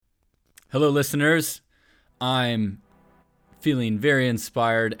Hello, listeners. I'm feeling very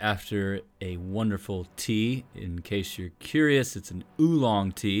inspired after a wonderful tea. In case you're curious, it's an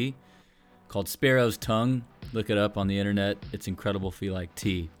oolong tea called Sparrow's Tongue. Look it up on the internet. It's incredible if you like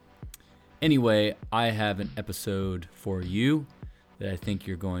tea. Anyway, I have an episode for you that I think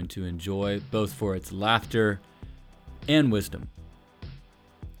you're going to enjoy, both for its laughter and wisdom.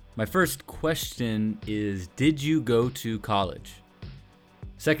 My first question is, did you go to college?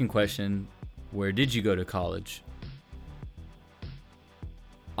 Second question, where did you go to college?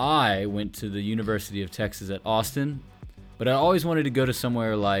 I went to the University of Texas at Austin, but I always wanted to go to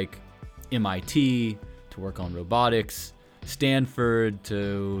somewhere like MIT to work on robotics, Stanford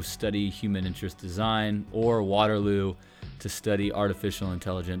to study human interest design, or Waterloo to study artificial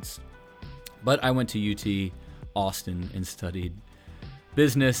intelligence. But I went to UT Austin and studied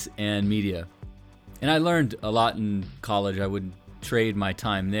business and media. And I learned a lot in college. I wouldn't trade my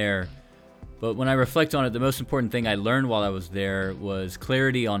time there. But when I reflect on it, the most important thing I learned while I was there was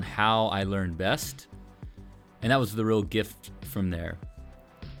clarity on how I learn best. And that was the real gift from there.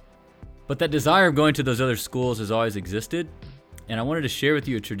 But that desire of going to those other schools has always existed. And I wanted to share with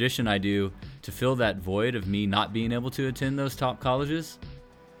you a tradition I do to fill that void of me not being able to attend those top colleges.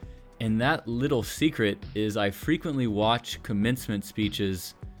 And that little secret is I frequently watch commencement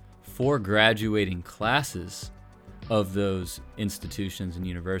speeches for graduating classes of those institutions and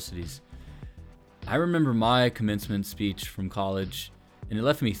universities. I remember my commencement speech from college, and it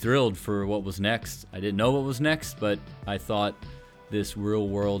left me thrilled for what was next. I didn't know what was next, but I thought this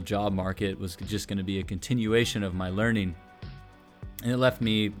real-world job market was just going to be a continuation of my learning, and it left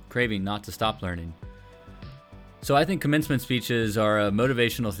me craving not to stop learning. So I think commencement speeches are a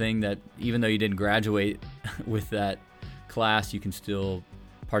motivational thing that even though you didn't graduate with that class, you can still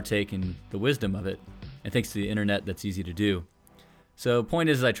partake in the wisdom of it. And thanks to the internet, that's easy to do. So point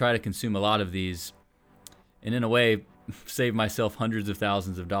is I try to consume a lot of these and in a way save myself hundreds of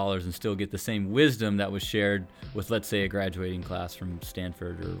thousands of dollars and still get the same wisdom that was shared with, let's say, a graduating class from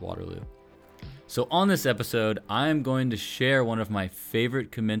Stanford or Waterloo. So on this episode, I'm going to share one of my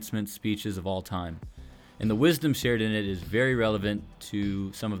favorite commencement speeches of all time. And the wisdom shared in it is very relevant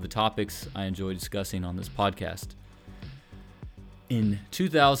to some of the topics I enjoy discussing on this podcast. In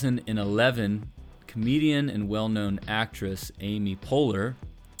 2011, comedian and well-known actress Amy Poehler,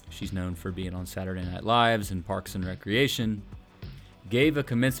 she's known for being on Saturday Night Live and Parks and Recreation, gave a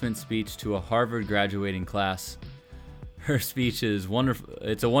commencement speech to a Harvard graduating class. Her speech is wonderful.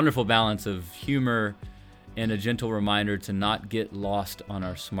 It's a wonderful balance of humor and a gentle reminder to not get lost on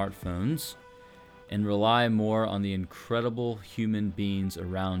our smartphones and rely more on the incredible human beings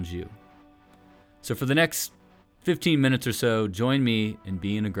around you. So for the next 15 minutes or so, join me in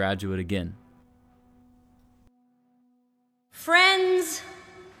being a graduate again. Friends,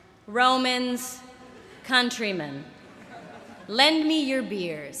 Romans, countrymen, lend me your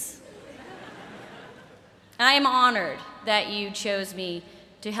beers. I am honored that you chose me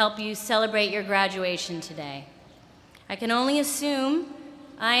to help you celebrate your graduation today. I can only assume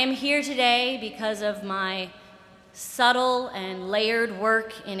I am here today because of my subtle and layered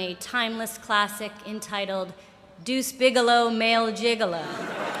work in a timeless classic entitled Deuce Bigalow, Male Gigolo.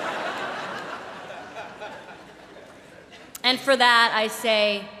 And for that, I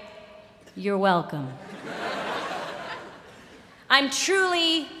say, you're welcome. I'm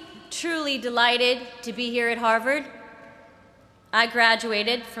truly, truly delighted to be here at Harvard. I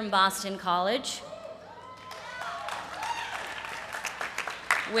graduated from Boston College,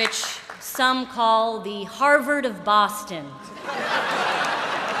 which some call the Harvard of Boston.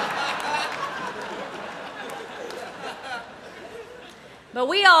 But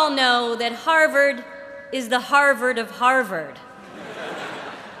we all know that Harvard is the Harvard of Harvard.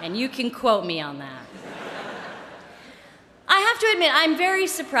 And you can quote me on that. I have to admit, I'm very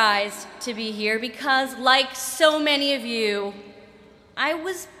surprised to be here because, like so many of you, I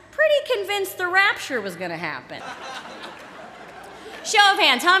was pretty convinced the rapture was going to happen. Show of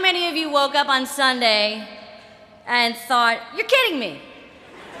hands, how many of you woke up on Sunday and thought, you're kidding me?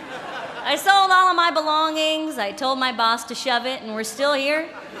 I sold all of my belongings, I told my boss to shove it, and we're still here?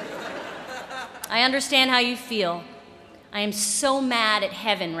 I understand how you feel. I am so mad at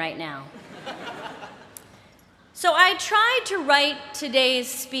heaven right now. So I tried to write today's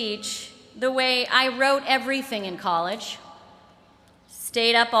speech the way I wrote everything in college.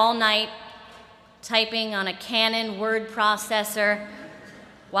 Stayed up all night, typing on a Canon word processor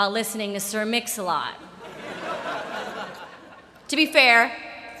while listening to Sir Mix-a-Lot. To be fair,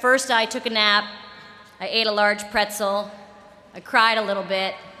 first I took a nap, I ate a large pretzel, I cried a little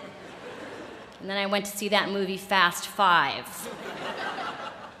bit, and then I went to see that movie Fast Five.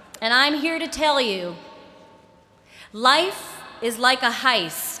 And I'm here to tell you, life is like a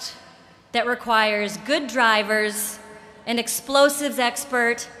heist that requires good drivers, an explosives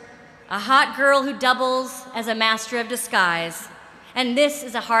expert, a hot girl who doubles as a master of disguise. And this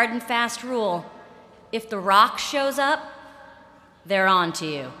is a hard and fast rule. If The Rock shows up, they're on to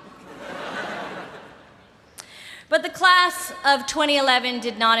you. But the class of 2011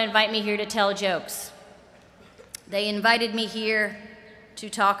 did not invite me here to tell jokes. They invited me here to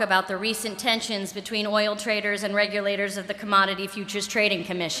talk about the recent tensions between oil traders and regulators of the Commodity Futures Trading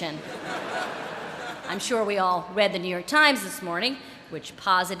Commission. I'm sure we all read the New York Times this morning, which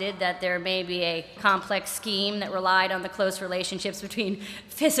posited that there may be a complex scheme that relied on the close relationships between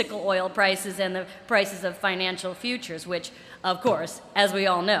physical oil prices and the prices of financial futures, which, of course, as we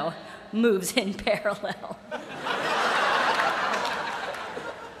all know, moves in parallel.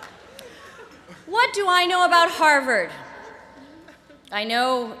 What do I know about Harvard? I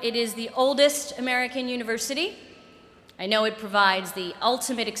know it is the oldest American university. I know it provides the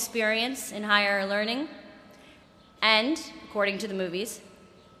ultimate experience in higher learning. And, according to the movies,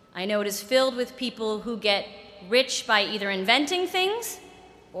 I know it is filled with people who get rich by either inventing things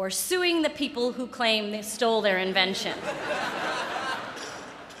or suing the people who claim they stole their invention.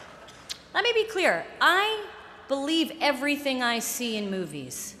 Let me be clear. I believe everything I see in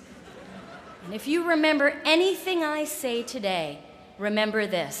movies. And if you remember anything I say today, remember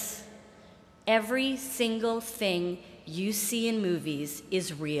this: every single thing you see in movies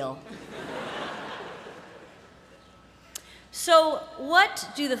is real. So, what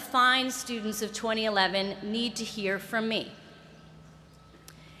do the fine students of 2011 need to hear from me?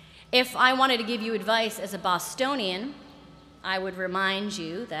 If I wanted to give you advice as a Bostonian, I would remind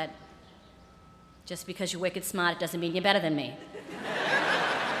you that just because you're wicked smart, it doesn't mean you're better than me.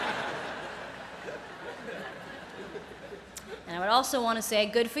 And I would also want to say,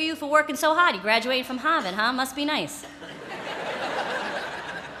 good for you for working so hard. You graduated from Harvard, huh? Must be nice.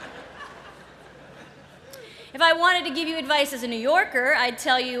 If I wanted to give you advice as a New Yorker, I'd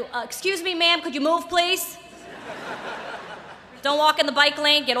tell you, excuse me, ma'am, could you move, please? Don't walk in the bike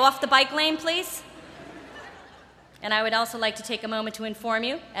lane. Get off the bike lane, please. And I would also like to take a moment to inform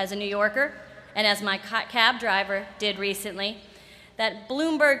you, as a New Yorker, and as my cab driver did recently, that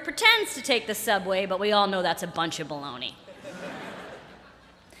Bloomberg pretends to take the subway, but we all know that's a bunch of baloney.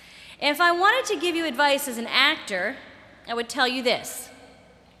 If I wanted to give you advice as an actor, I would tell you this: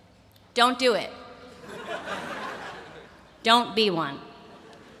 don't do it. Don't be one.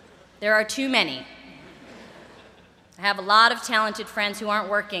 There are too many. I have a lot of talented friends who aren't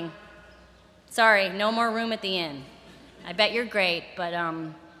working. Sorry, no more room at the inn. I bet you're great, but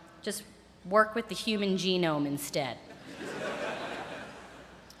just work with the human genome instead.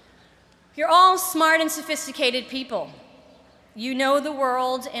 You're all smart and sophisticated people. You know the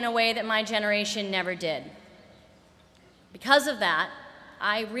world in a way that my generation never did. Because of that,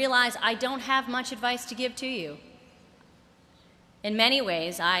 I realize I don't have much advice to give to you. In many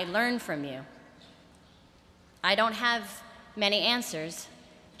ways, I learn from you. I don't have many answers,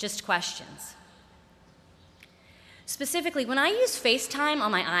 just questions. Specifically, when I use FaceTime on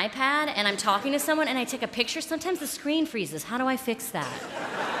my iPad and I'm talking to someone and I take a picture, sometimes the screen freezes. How do I fix that?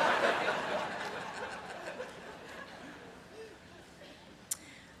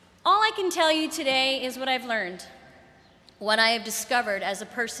 All I can tell you today is what I've learned, what I have discovered as a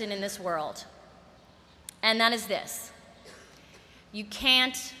person in this world. And that is this: you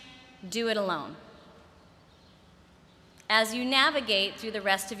can't do it alone. As you navigate through the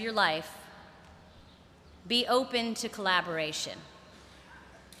rest of your life, be open to collaboration.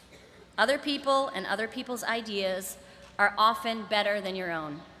 Other people and other people's ideas are often better than your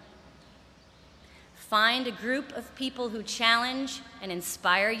own. Find a group of people who challenge and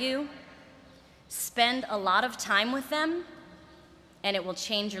inspire you. Spend a lot of time with them, and it will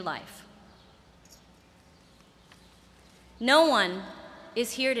change your life. No one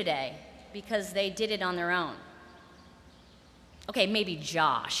is here today because they did it on their own. Okay, maybe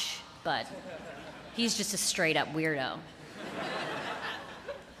Josh, but he's just a straight-up weirdo.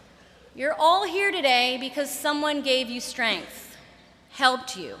 You're all here today because someone gave you strength,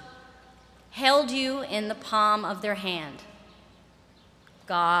 helped you, held you in the palm of their hand.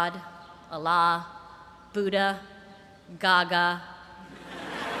 God, Allah, Buddha, Gaga,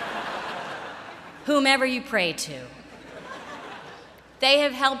 whomever you pray to. They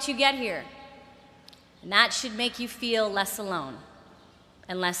have helped you get here. And that should make you feel less alone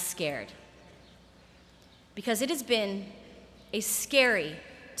and less scared. Because it has been a scary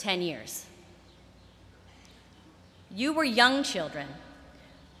 10 years. You were young children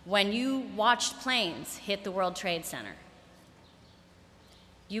when you watched planes hit the World Trade Center.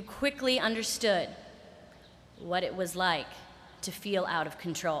 you quickly understood what it was like to feel out of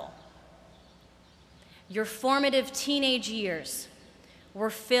control. Your formative teenage years were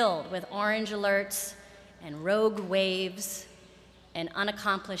filled with orange alerts and rogue waves and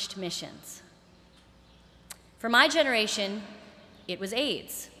unaccomplished missions. For my generation, it was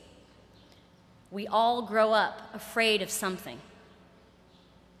AIDS. We all grow up afraid of something.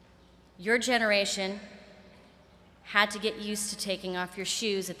 Your generation had to get used to taking off your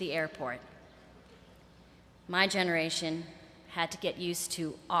shoes at the airport. My generation had to get used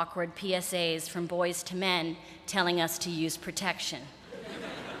to awkward PSAs from Boys to Men telling us to use protection.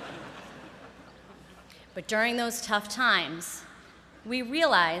 But during those tough times, we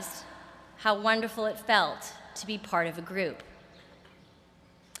realized how wonderful it felt to be part of a group.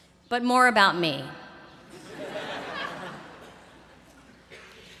 But more about me.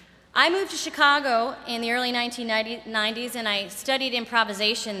 I moved to Chicago in the early 1990s and I studied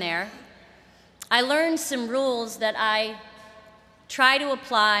improvisation there. I learned some rules that I try to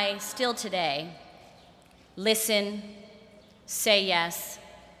apply still today. Listen, say yes,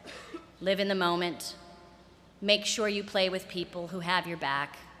 live in the moment, make sure you play with people who have your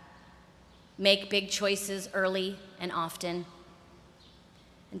back, make big choices early and often.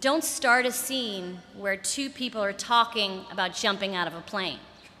 And don't start a scene where two people are talking about jumping out of a plane.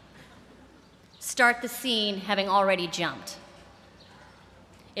 Start the scene having already jumped.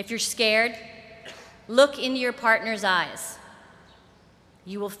 If you're scared, look into your partner's eyes.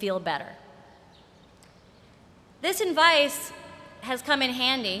 You will feel better. This advice has come in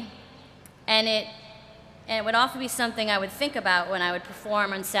handy, and it would often be something I would think about when I would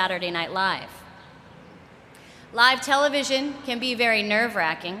perform on Saturday Night Live. Live television can be very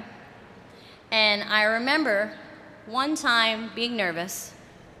nerve-wracking, and I remember one time being nervous,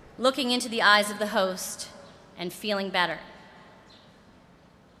 looking into the eyes of the host and feeling better.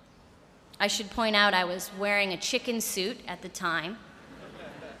 I should point out I was wearing a chicken suit at the time.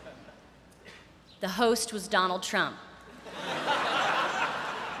 The host was Donald Trump.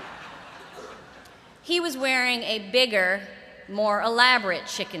 He was wearing a bigger, more elaborate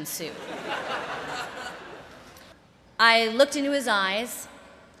chicken suit. I looked into his eyes.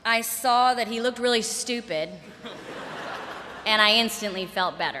 I saw that he looked really stupid, and I instantly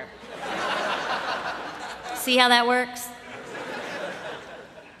felt better. See how that works?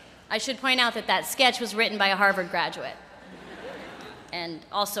 I should point out that that sketch was written by a Harvard graduate, and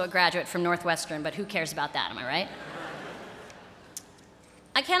also a graduate from Northwestern, but who cares about that, am I right?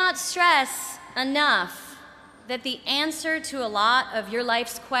 I cannot stress enough that the answer to a lot of your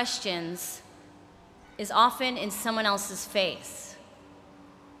life's questions is often in someone else's face.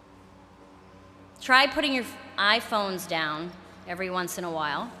 Try putting your iPhones down every once in a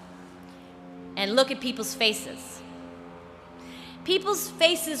while and look at people's faces. People's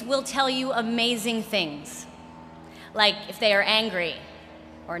faces will tell you amazing things, like if they are angry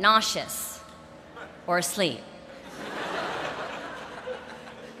or nauseous or asleep.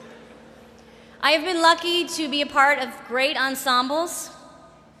 I have been lucky to be a part of great ensembles.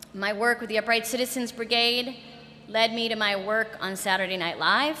 My work with the Upright Citizens Brigade led me to my work on Saturday Night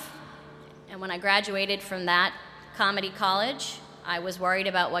Live. And when I graduated from that comedy college, I was worried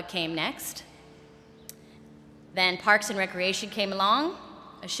about what came next. Then Parks and Recreation came along,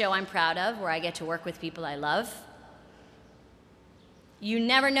 a show I'm proud of, where I get to work with people I love. You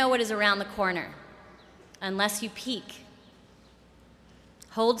never know what is around the corner unless you peek.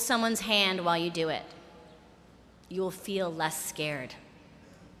 Hold someone's hand while you do it. You will feel less scared.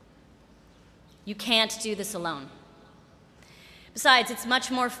 You can't do this alone. Besides, it's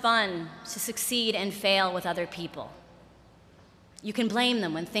much more fun to succeed and fail with other people. You can blame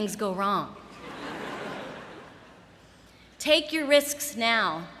them when things go wrong. Take your risks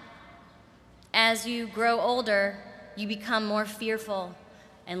now. As you grow older, you become more fearful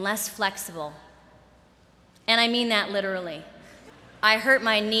and less flexible. And I mean that literally. I hurt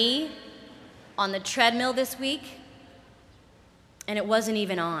my knee on the treadmill this week, and it wasn't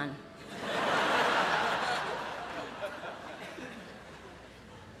even on.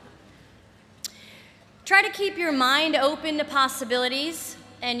 Try to keep your mind open to possibilities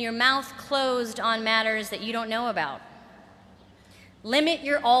and your mouth closed on matters that you don't know about. Limit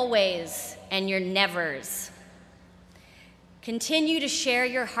your always and your nevers. Continue to share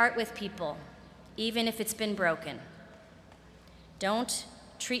your heart with people, even if it's been broken. Don't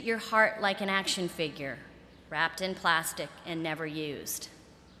treat your heart like an action figure, wrapped in plastic and never used.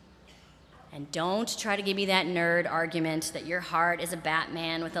 And don't try to give me that nerd argument that your heart is a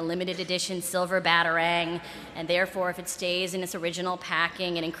Batman with a limited edition silver Batarang, and therefore if it stays in its original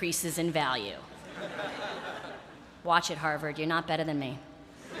packing, it increases in value. Watch it, Harvard, you're not better than me.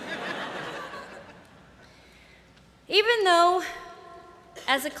 Even though,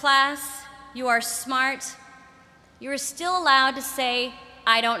 as a class, you are smart, you are still allowed to say,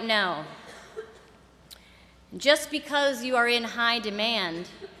 "I don't know." Just because you are in high demand,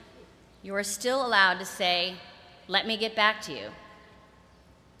 you are still allowed to say, "Let me get back to you."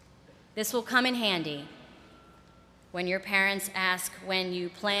 This will come in handy when your parents ask when you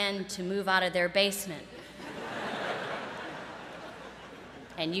plan to move out of their basement.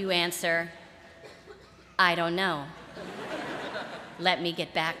 And you answer, "I don't know. Let me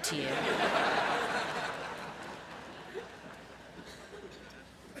get back to you."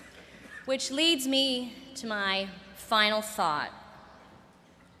 Which leads me to my final thought.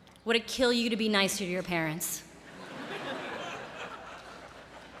 Would it kill you to be nicer to your parents?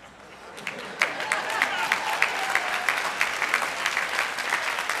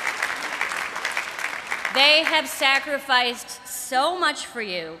 They have sacrificed so much for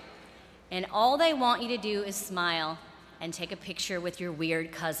you, and all they want you to do is smile and take a picture with your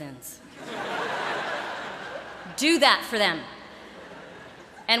weird cousins. Do that for them.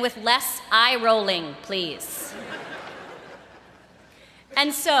 And with less eye rolling, please.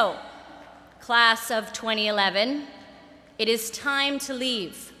 And so, class of 2011, it is time to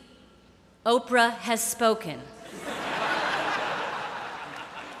leave. Oprah has spoken.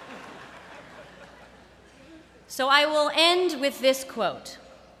 So I will end with this quote.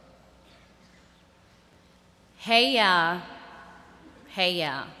 Hey ya, hey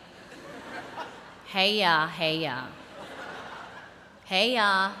ya. Hey ya, hey ya. Hey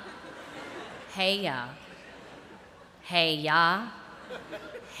ya, hey ya. Hey ya,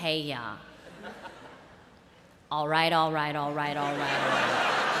 hey ya. All right, all right, all right, all right, all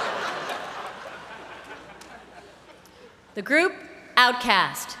right. The group,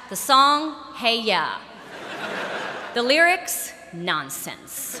 Outkast. The song, Hey Ya. The lyrics,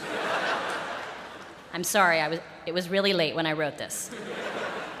 nonsense. I'm sorry, it was really late when I wrote this.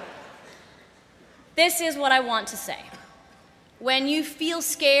 This is what I want to say. When you feel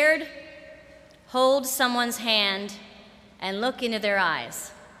scared, hold someone's hand and look into their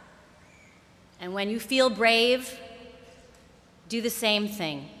eyes. And when you feel brave, do the same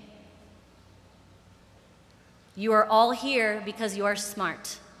thing. You are all here because you are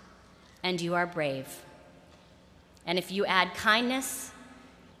smart and you are brave. And if you add kindness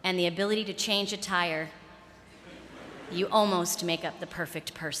and the ability to change a tire, you almost make up the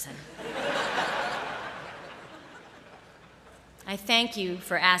perfect person. I thank you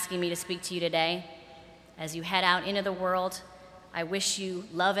for asking me to speak to you today. As you head out into the world, I wish you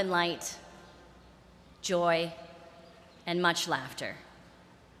love and light, joy, and much laughter.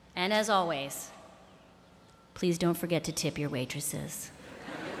 And as always, please don't forget to tip your waitresses.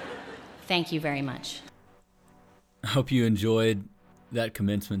 Thank you very much. I hope you enjoyed that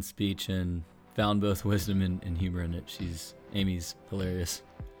commencement speech and found both wisdom and humor in it. Amy's hilarious.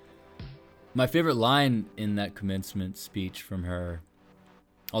 My favorite line in that commencement speech from her,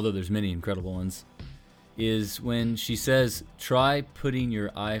 although there's many incredible ones, is when she says, "Try putting your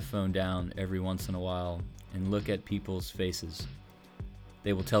iPhone down every once in a while and look at people's faces.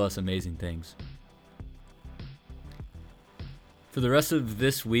 They will tell us amazing things." For the rest of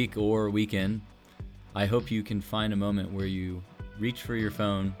this week or weekend, I hope you can find a moment where you reach for your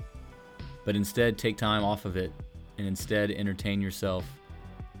phone, but instead take time off of it and instead entertain yourself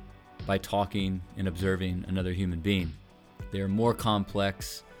by talking and observing another human being. They are more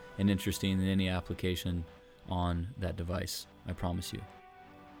complex and interesting than any application on that device, I promise you.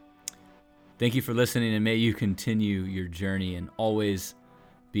 Thank you for listening, and may you continue your journey and always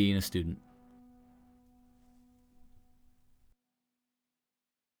being a student.